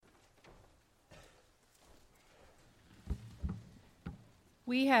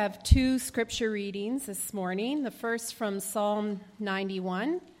We have two scripture readings this morning, the first from Psalm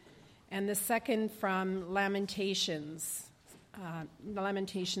 91 and the second from Lamentations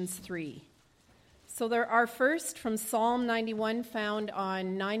 3. So there are first from Psalm 91 found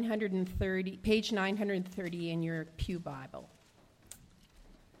on page 930 in your Pew Bible.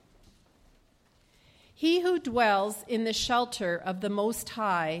 He who dwells in the shelter of the Most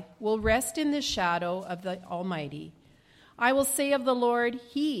High will rest in the shadow of the Almighty. I will say of the Lord,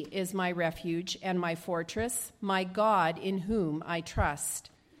 He is my refuge and my fortress, my God in whom I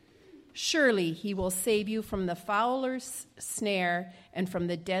trust. Surely He will save you from the fowler's snare and from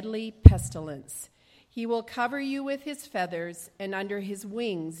the deadly pestilence. He will cover you with His feathers, and under His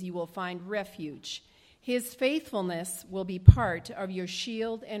wings you will find refuge. His faithfulness will be part of your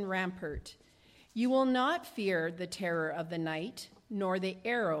shield and rampart. You will not fear the terror of the night, nor the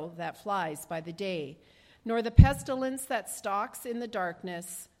arrow that flies by the day, nor the pestilence that stalks in the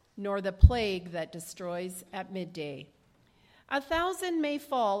darkness, nor the plague that destroys at midday. 1,000 may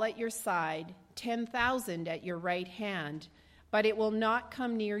fall at your side, 10,000 at your right hand, but it will not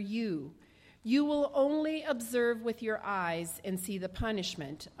come near you. You will only observe with your eyes and see the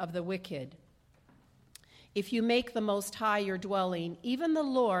punishment of the wicked. If you make the Most High your dwelling, even the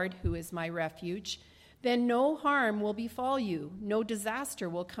Lord, who is my refuge, then no harm will befall you, no disaster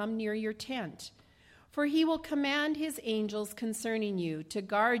will come near your tent. For He will command His angels concerning you to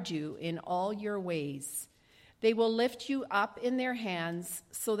guard you in all your ways. They will lift you up in their hands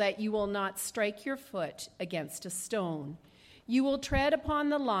so that you will not strike your foot against a stone. You will tread upon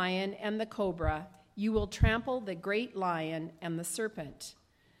the lion and the cobra. You will trample the great lion and the serpent.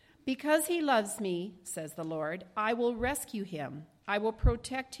 Because He loves me, says the Lord, I will rescue Him. I will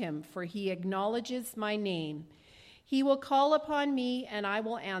protect Him, for He acknowledges my name. He will call upon me, and I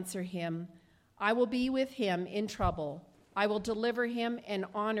will answer Him. I will be with him in trouble. I will deliver him and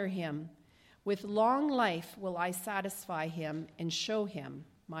honor him. With long life will I satisfy him and show him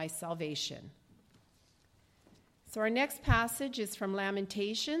my salvation. So our next passage is from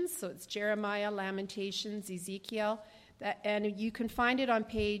Lamentations. So it's Jeremiah, Lamentations, Ezekiel, and you can find it on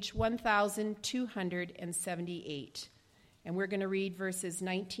page 1278. And we're going to read verses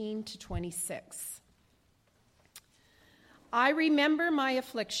 19 to 26. I remember my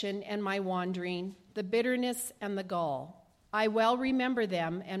affliction and my wandering, the bitterness and the gall. I well remember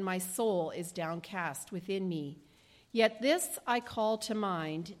them, and my soul is downcast within me. Yet this I call to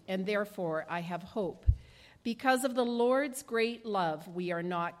mind, and therefore I have hope. Because of the Lord's great love, we are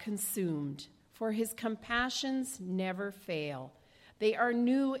not consumed, for His compassions never fail. They are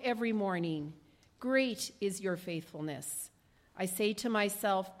new every morning. Great is your faithfulness. I say to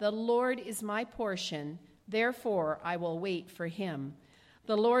myself, the Lord is my portion. Therefore, I will wait for Him.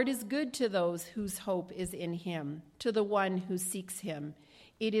 The Lord is good to those whose hope is in Him, to the one who seeks Him.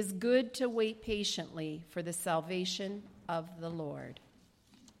 It is good to wait patiently for the salvation of the Lord.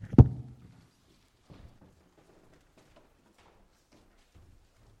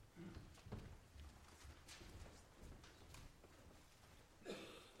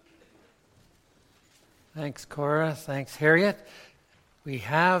 Thanks, Cora. Thanks, Harriet. We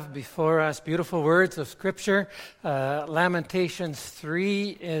have before us beautiful words of Scripture. Lamentations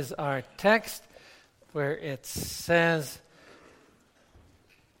 3 is our text, where it says,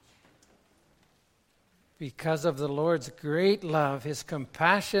 because of the Lord's great love, His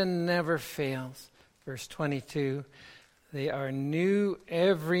compassion never fails. Verse 22, they are new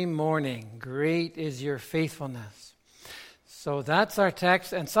every morning. Great is your faithfulness. So that's our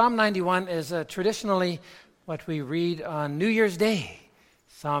text. And Psalm 91 is traditionally what we read on New Year's Day.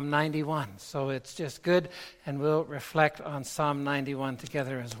 Psalm 91. So it's just good, and we'll reflect on Psalm 91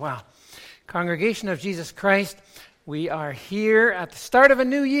 together as well. Congregation of Jesus Christ, we are here at the start of a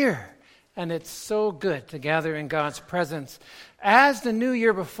new year, and it's so good to gather in God's presence. As the new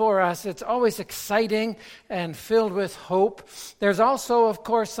year before us, it's always exciting and filled with hope. There's also, of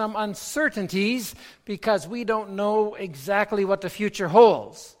course, some uncertainties because we don't know exactly what the future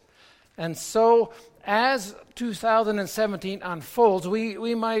holds. And so, as 2017 unfolds,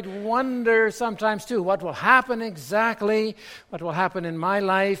 we might wonder sometimes too, what will happen exactly? What will happen in my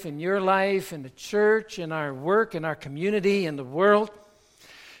life, in your life, in the church, in our work, in our community, in the world?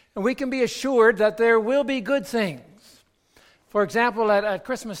 And we can be assured that there will be good things. For example, at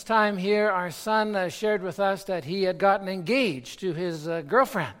Christmas time here, our son shared with us that he had gotten engaged to his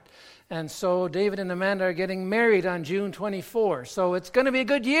girlfriend. And so David and Amanda are getting married on June 24. So it's going to be a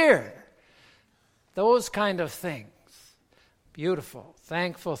good year. Those kind of things. Beautiful,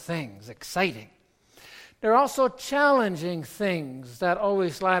 thankful things, exciting. There are also challenging things that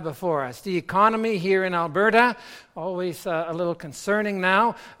always lie before us. The economy here in Alberta, always a little concerning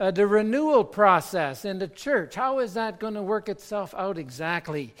now. The renewal process in the church, how is that going to work itself out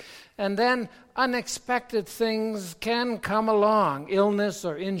exactly? And then unexpected things can come along, illness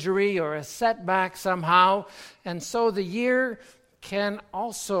or injury or a setback somehow. And so the year can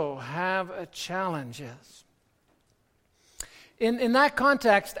also have challenges. In that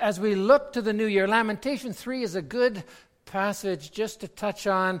context, as we look to the new year, Lamentation 3 is a good passage just to touch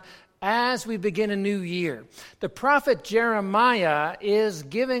on as we begin a new year. The prophet Jeremiah is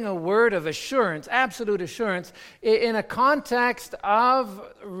giving a word of assurance, absolute assurance, in a context of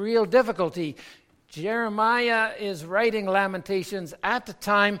real difficulty. Jeremiah is writing Lamentations at the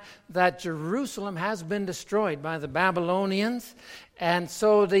time that Jerusalem has been destroyed by the Babylonians. And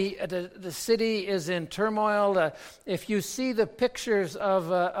so the city is in turmoil. If you see the pictures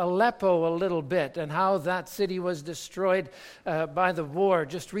of Aleppo a little bit and how that city was destroyed by the war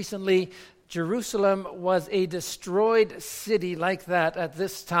just recently, Jerusalem was a destroyed city like that at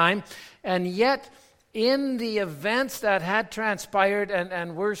this time. And yet, in the events that had transpired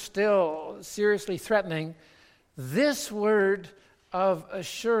and were still seriously threatening, this word of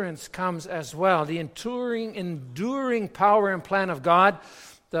assurance comes as well. The enduring power and plan of God,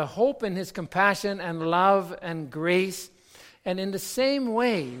 the hope in His compassion and love and grace. And in the same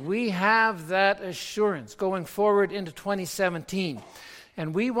way, we have that assurance going forward into 2017.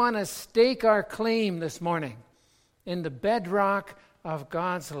 And we want to stake our claim this morning in the bedrock of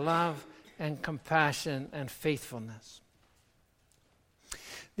God's love and compassion and faithfulness.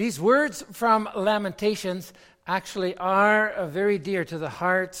 These words from Lamentations actually are very dear to the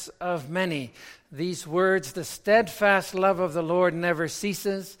hearts of many. These words, the steadfast love of the Lord never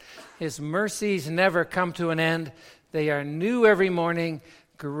ceases. His mercies never come to an end. They are new every morning.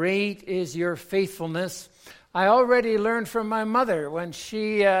 Great is your faithfulness. I already learned from my mother when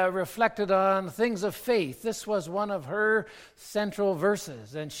she reflected on things of faith. This was one of her central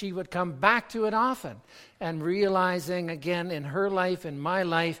verses, and she would come back to it often, and realizing again in her life, in my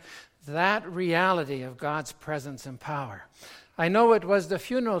life, that reality of God's presence and power. I know it was the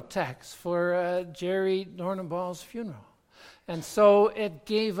funeral text for Jerry Dornenball's funeral. And so it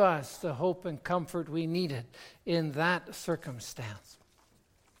gave us the hope and comfort we needed in that circumstance.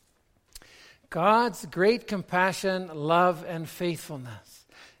 God's great compassion, love, and faithfulness.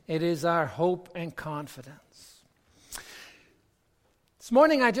 It is our hope and confidence. This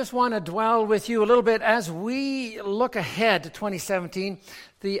morning, I just want to dwell with you a little bit as we look ahead to 2017,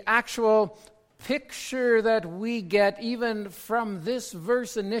 the actual picture that we get even from this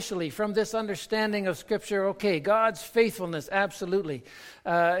verse initially, from this understanding of Scripture. Okay, God's faithfulness, absolutely.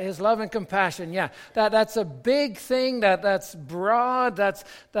 His love and compassion, yeah. That's a big thing, that's broad,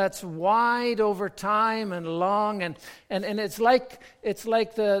 that's wide over time and long, and it's like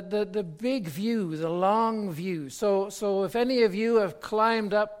the big view, the long view. So if any of you have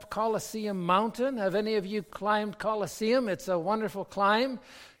climbed up Colosseum Mountain, have any of you climbed Colosseum? It's a wonderful climb.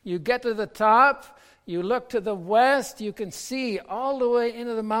 You get to the top, you look to the west, you can see all the way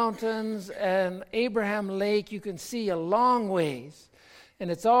into the mountains and Abraham Lake. You can see a long ways, and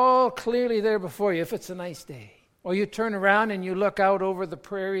it's all clearly there before you if it's a nice day. Or you turn around and you look out over the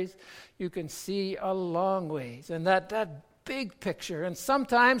prairies, you can see a long ways, and that big picture. And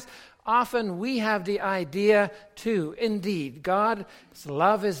sometimes, often we have the idea too, indeed, God's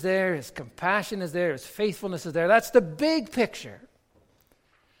love is there, His compassion is there, His faithfulness is there. That's the big picture.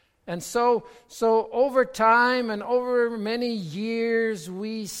 And so over time and over many years,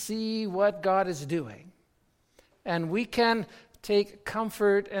 we see what God is doing. And we can take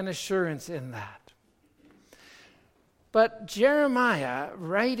comfort and assurance in that. But Jeremiah,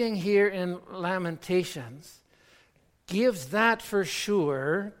 writing here in Lamentations, gives that for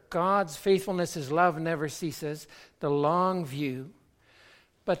sure. God's faithfulness, His love never ceases, the long view.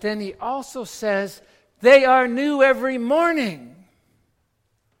 But then he also says, they are new every morning.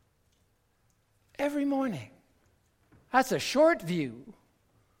 Every morning. That's a short view.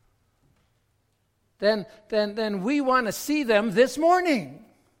 Then we want to see them this morning.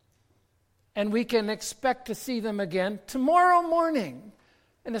 And we can expect to see them again tomorrow morning.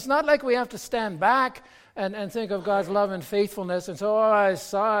 And it's not like we have to stand back and think of God's love and faithfulness and say, I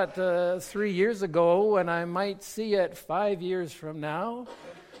saw it 3 years ago and I might see it 5 years from now.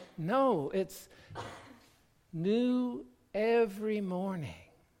 No, it's new every morning.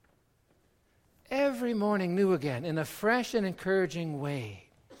 Every morning new again, in a fresh and encouraging way.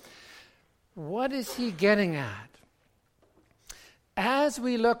 What is he getting at? As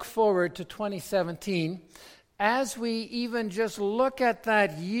we look forward to 2017, as we even just look at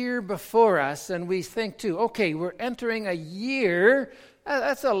that year before us and we think too, okay, we're entering a year,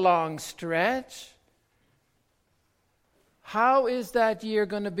 that's a long stretch. How is that year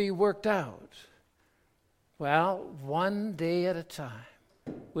going to be worked out? Well, one day at a time,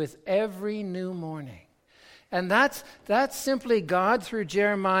 with every new morning. And that's simply God, through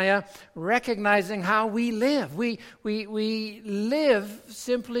Jeremiah, recognizing how we live. We live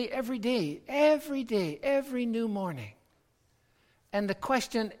simply every day, every new morning. And the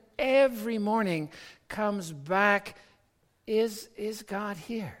question every morning comes back, is God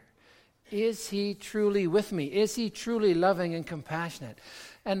here? Is he truly with me? Is he truly loving and compassionate?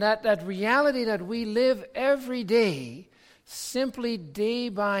 And that reality that we live every day, simply day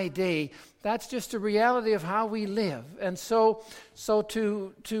by day, that's just a reality of how we live. And so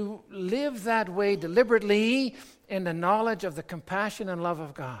to live that way deliberately in the knowledge of the compassion and love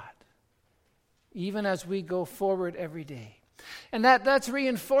of God, even as we go forward every day. And that's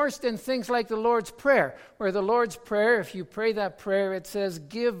reinforced in things like the Lord's Prayer, where the Lord's Prayer, if you pray that prayer, it says,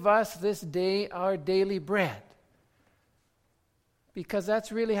 "Give us this day our daily bread." Because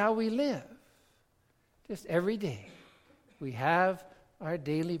that's really how we live. Just every day we have our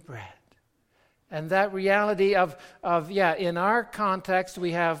daily bread. And that reality of in our context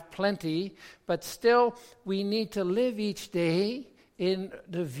we have plenty, but still we need to live each day in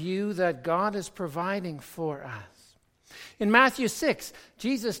the view that God is providing for us. In Matthew 6,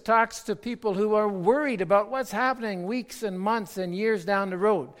 Jesus talks to people who are worried about what's happening weeks and months and years down the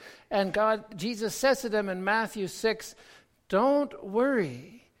road. And Jesus says to them in Matthew 6, don't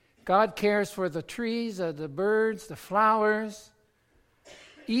worry. God cares for the trees, the birds, the flowers.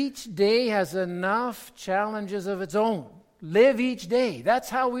 Each day has enough challenges of its own. Live each day. That's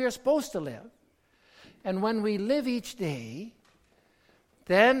how we are supposed to live. And when we live each day,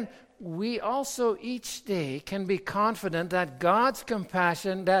 then we also each day can be confident that God's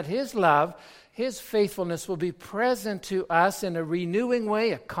compassion, that his love, his faithfulness will be present to us in a renewing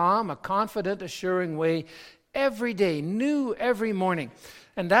way, a calm, a confident, assuring way every day, new every morning.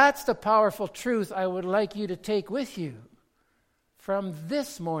 And that's the powerful truth I would like you to take with you from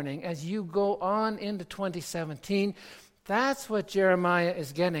this morning as you go on into 2017. That's what Jeremiah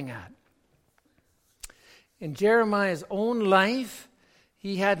is getting at. In Jeremiah's own life,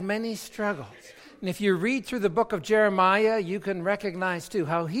 he had many struggles. And if you read through the book of Jeremiah, you can recognize too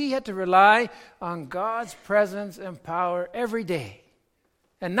how he had to rely on God's presence and power every day.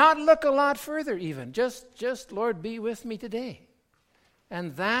 And not look a lot further even. Just Lord, be with me today.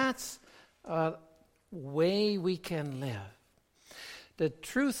 And that's a way we can live. The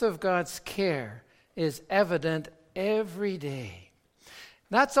truth of God's care is evident every day.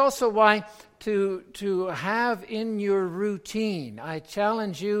 That's also why to have in your routine, I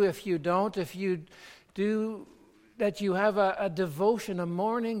challenge you, if you do, that you have a devotion, a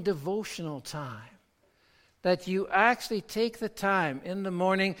morning devotional time. That you actually take the time in the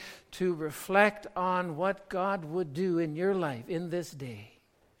morning to reflect on what God would do in your life in this day.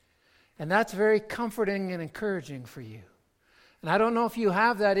 And that's very comforting and encouraging for you. And I don't know if you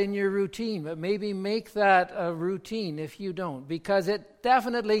have that in your routine, but maybe make that a routine if you don't, because it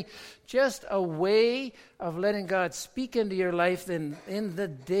definitely just a way of letting God speak into your life in the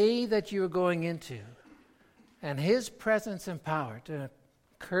day that you're going into, and his presence and power to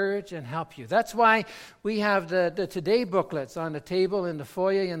encourage and help you. That's why we have the Today booklets on the table in the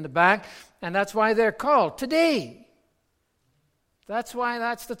foyer in the back, and that's why they're called Today. That's why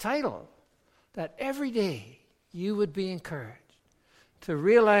that's the title, that every day you would be encouraged to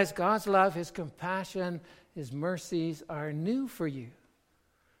realize God's love, his compassion, his mercies are new for you.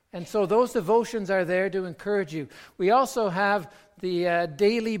 And so those devotions are there to encourage you. We also have the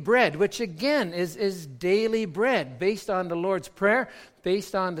daily bread, which again is daily bread based on the Lord's Prayer,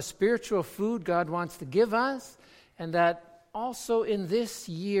 based on the spiritual food God wants to give us, and that also in this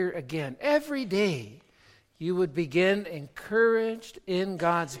year again, every day you would begin encouraged in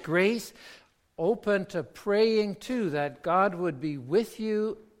God's grace, open to praying too that God would be with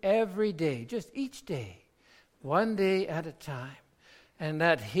you every day, just each day, one day at a time, and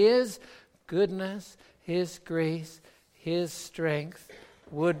that his goodness, his grace, his strength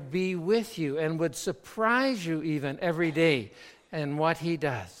would be with you and would surprise you even every day in what he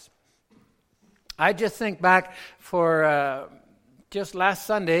does. I just think back for just last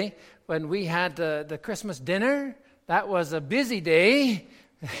Sunday when we had the Christmas dinner. That was a busy day.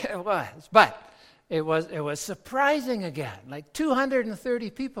 It was, but it was surprising again. Like 230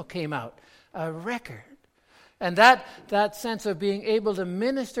 people came out, a record. And that sense of being able to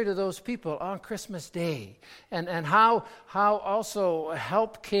minister to those people on Christmas Day, and how also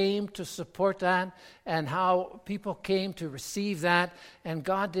help came to support that, and how people came to receive that, and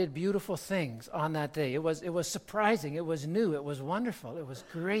God did beautiful things on that day. It was surprising, it was new, it was wonderful, it was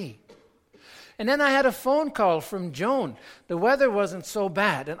great. And then I had a phone call from Joan. The weather wasn't so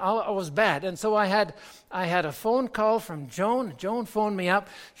bad, and all it was bad. And so I had a phone call from Joan. Joan phoned me up.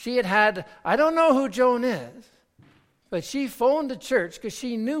 She had I don't know who Joan is, but she phoned the church because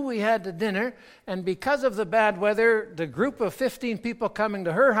she knew we had the dinner. And because of the bad weather, the group of 15 people coming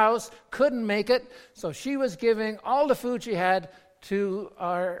to her house couldn't make it. So she was giving all the food she had to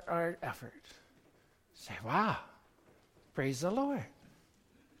our effort. Say, wow, praise the Lord.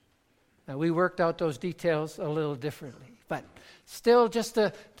 Now, we worked out those details a little differently, but still just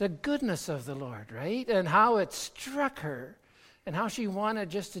the goodness of the Lord, right? And how it struck her and how she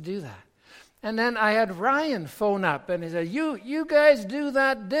wanted just to do that. And then I had Ryan phone up, and he said, you guys do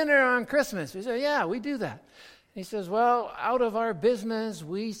that dinner on Christmas? We said, yeah, we do that. He says, well, out of our business,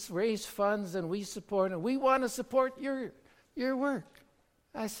 we raise funds and we support, and we want to support your work.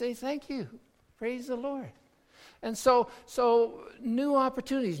 I say, thank you. Praise the Lord. And so new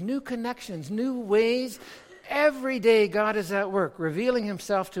opportunities, new connections, new ways. Every day God is at work, revealing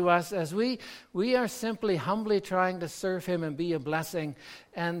himself to us as we are simply humbly trying to serve him and be a blessing.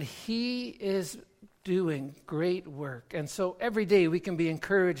 And he is doing great work. And so every day we can be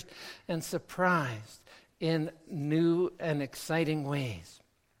encouraged and surprised in new and exciting ways.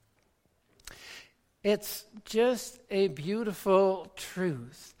 It's just a beautiful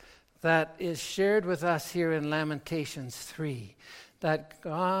truth that is shared with us here in Lamentations 3, that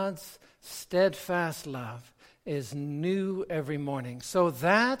God's steadfast love is new every morning. So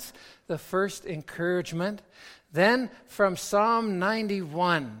that's the first encouragement. Then from Psalm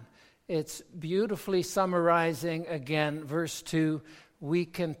 91, it's beautifully summarizing again, verse 2, we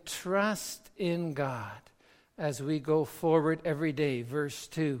can trust in God as we go forward every day. Verse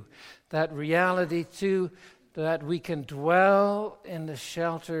 2, that reality too, that we can dwell in the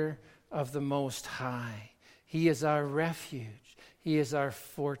shelter of the Most High. He is our refuge. He is our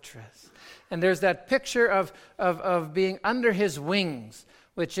fortress. And there's that picture of being under his wings,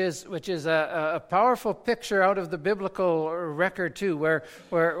 which is a powerful picture out of the biblical record too,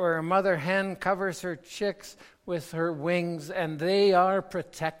 where a mother hen covers her chicks with her wings, and they are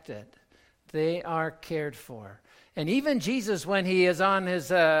protected. They are cared for. And even Jesus, when he is on his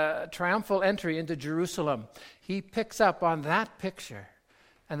triumphal entry into Jerusalem, he picks up on that picture,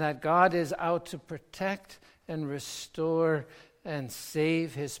 and that God is out to protect and restore and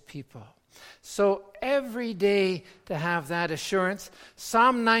save his people. So every day to have that assurance.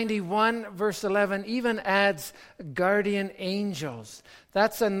 Psalm 91 verse 11 even adds guardian angels.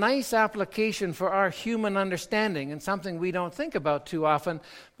 That's a nice application for our human understanding, and something we don't think about too often,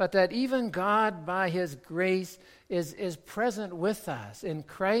 but that even God by his grace is present with us in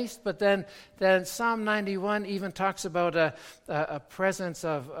Christ. But then Psalm 91 even talks about a presence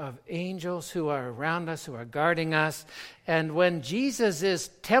of angels who are around us, who are guarding us. And when Jesus is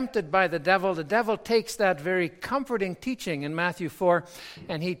tempted by the devil takes that very comforting teaching in Matthew 4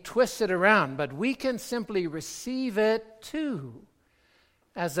 and he twists it around. But we can simply receive it too,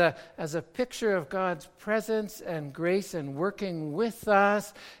 as a picture of God's presence and grace and working with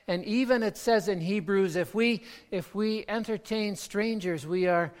us. And even it says in Hebrews, if we entertain strangers, we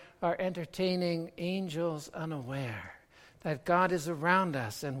are entertaining angels unaware, that God is around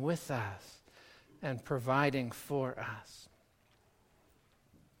us and with us and providing for us.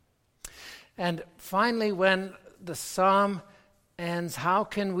 And finally, when the psalm ends, how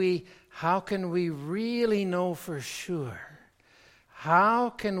can we really know for sure? How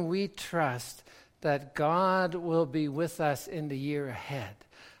can we trust that God will be with us in the year ahead?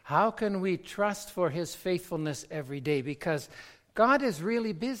 How can we trust for his faithfulness every day? Because God is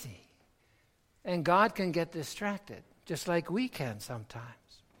really busy, and God can get distracted, just like we can sometimes.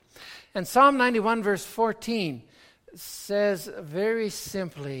 And Psalm 91 verse 14 says very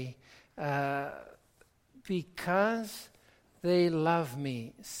simply, because they love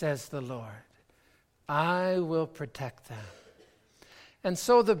me, says the Lord, I will protect them. And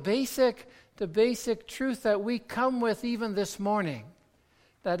so the basic truth that we come with even this morning,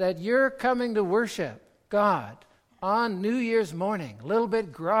 that you're coming to worship God on New Year's morning, a little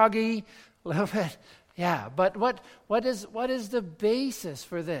bit groggy, a little bit, yeah. But what is the basis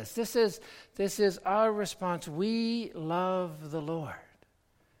for this? This is our response. We love the Lord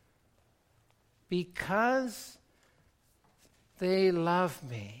because they love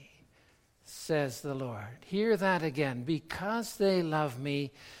me, says the Lord. Hear that again. Because they love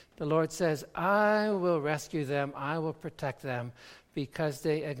me, the Lord says, I will rescue them, I will protect them, because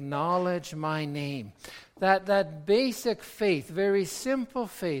they acknowledge my name. That basic faith, very simple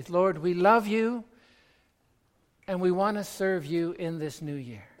faith. Lord, we love you, and we want to serve you in this new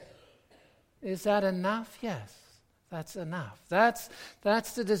year. Is that enough? Yes, that's enough. That's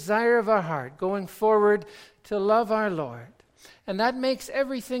the desire of our heart, going forward to love our Lord. And that makes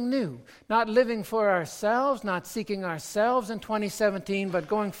everything new. Not living for ourselves, not seeking ourselves in 2017, but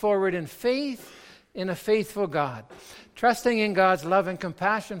going forward in faith, in a faithful God. Trusting in God's love and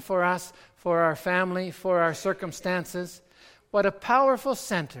compassion for us, for our family, for our circumstances. What a powerful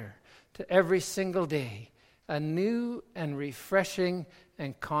center to every single day. A new and refreshing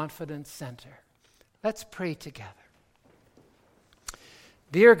and confident center. Let's pray together.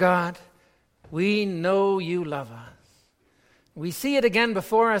 Dear God, we know you love us. We see it again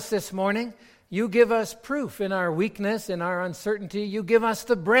before us this morning. You give us proof in our weakness, in our uncertainty. You give us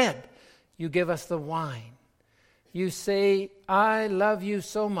the bread. You give us the wine. You say, I love you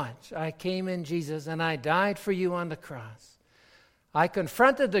so much. I came in Jesus and I died for you on the cross. I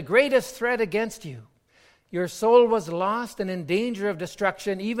confronted the greatest threat against you. Your soul was lost and in danger of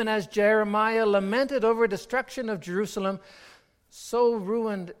destruction, even as Jeremiah lamented over destruction of Jerusalem. So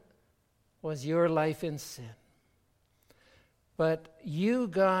ruined was your life in sin. But you,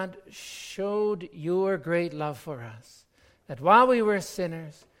 God, showed your great love for us, that while we were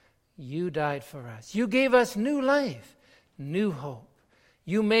sinners, you died for us. You gave us new life, new hope.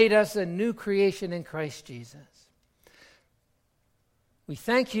 You made us a new creation in Christ Jesus. We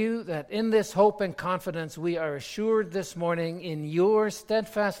thank you that in this hope and confidence we are assured this morning in your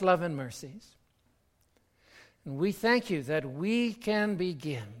steadfast love and mercies. And we thank you that we can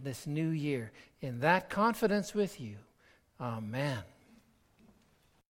begin this new year in that confidence with you. Amen.